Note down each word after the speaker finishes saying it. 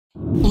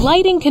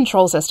Lighting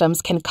control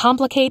systems can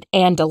complicate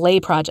and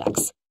delay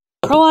projects.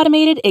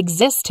 Proautomated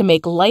exists to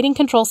make lighting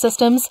control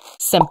systems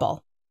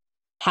simple.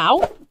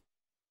 How?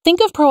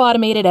 Think of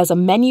Proautomated as a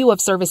menu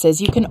of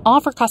services you can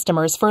offer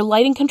customers for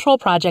lighting control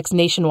projects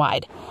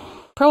nationwide.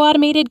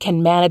 Proautomated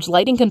can manage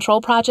lighting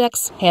control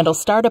projects, handle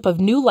startup of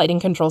new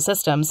lighting control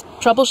systems,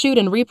 troubleshoot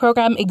and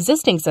reprogram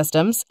existing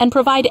systems, and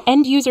provide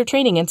end-user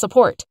training and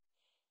support.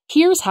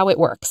 Here's how it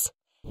works.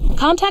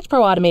 Contact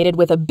Proautomated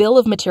with a bill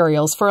of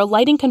materials for a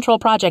lighting control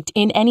project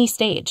in any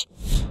stage.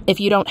 If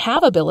you don't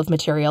have a bill of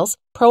materials,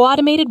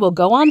 Proautomated will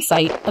go on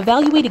site,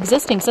 evaluate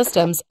existing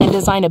systems, and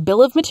design a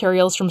bill of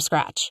materials from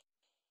scratch.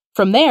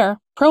 From there,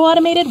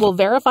 Proautomated will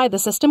verify the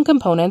system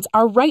components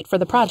are right for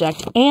the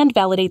project and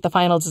validate the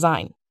final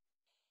design.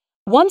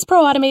 Once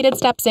Proautomated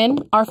steps in,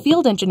 our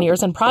field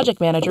engineers and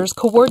project managers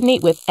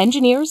coordinate with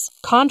engineers,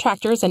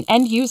 contractors, and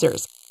end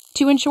users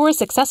to ensure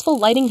successful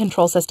lighting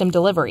control system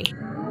delivery.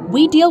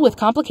 We deal with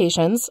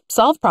complications,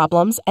 solve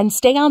problems, and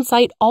stay on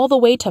site all the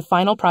way to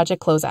final project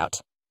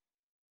closeout.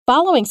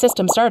 Following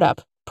system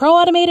startup,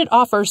 Proautomated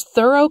offers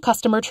thorough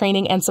customer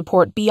training and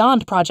support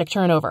beyond project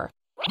turnover.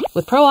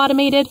 With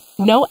Proautomated,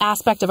 no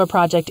aspect of a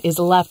project is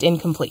left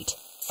incomplete.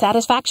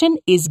 Satisfaction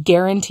is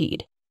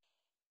guaranteed.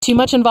 Too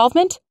much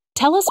involvement?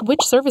 Tell us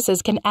which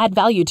services can add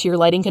value to your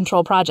lighting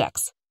control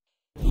projects.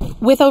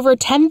 With over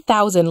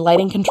 10,000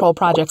 lighting control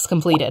projects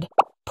completed,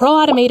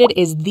 Proautomated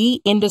is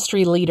the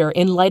industry leader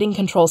in lighting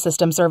control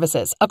system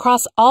services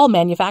across all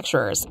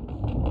manufacturers.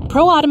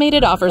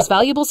 Proautomated offers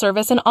valuable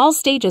service in all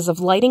stages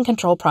of lighting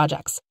control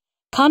projects.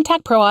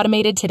 Contact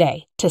Proautomated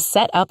today to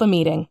set up a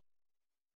meeting.